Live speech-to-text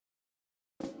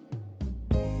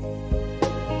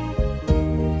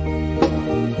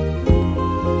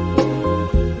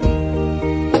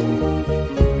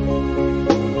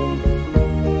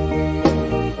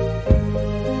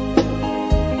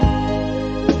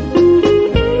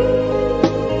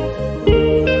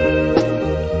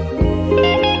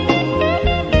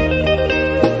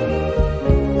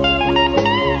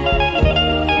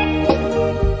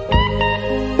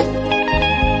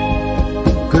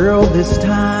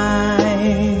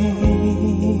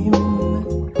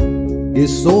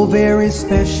is so very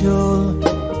special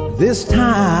this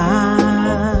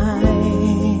time.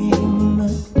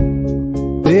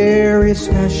 Very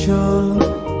special,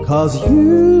 'cause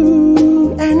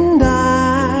you and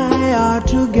I are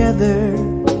together.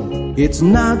 It's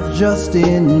not just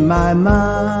in my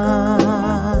mind.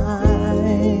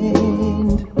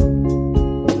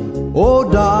 Oh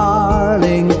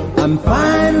darling, I'm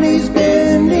finally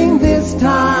spending this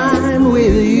time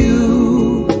with you.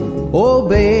 Oh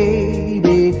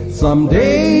baby,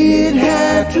 someday it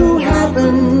had to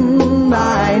happen,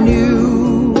 I knew.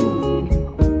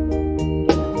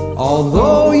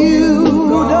 Although you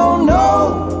don't know,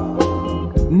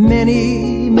 many,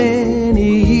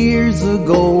 many years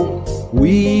ago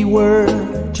we were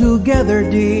together,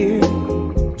 dear,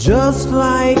 just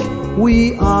like we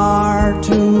are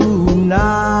tonight.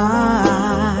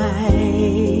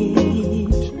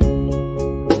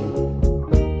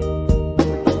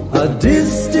 A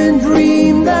distant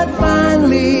dream that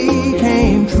finally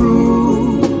came true.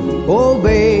 Oh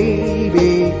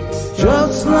baby,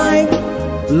 just like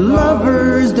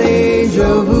lovers'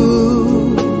 deja vu.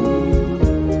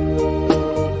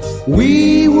 We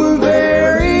were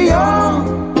very young,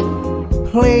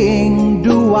 playing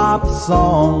doo-wop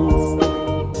songs,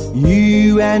 you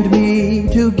and me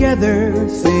together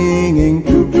singing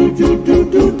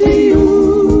doo-doo-doo-doo-doo-doo,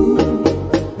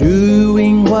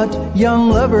 doing what young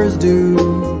lovers do,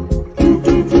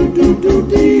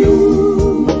 doo-doo-doo-doo-doo-doo,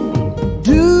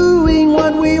 doing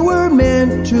what we were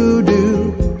meant to do.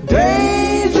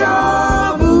 Deja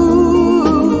vu,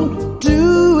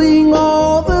 doing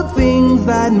all the things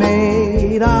that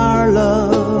made our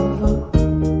love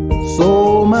so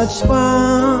much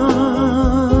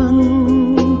fun.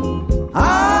 I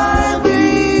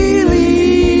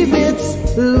believe it's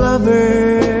lovers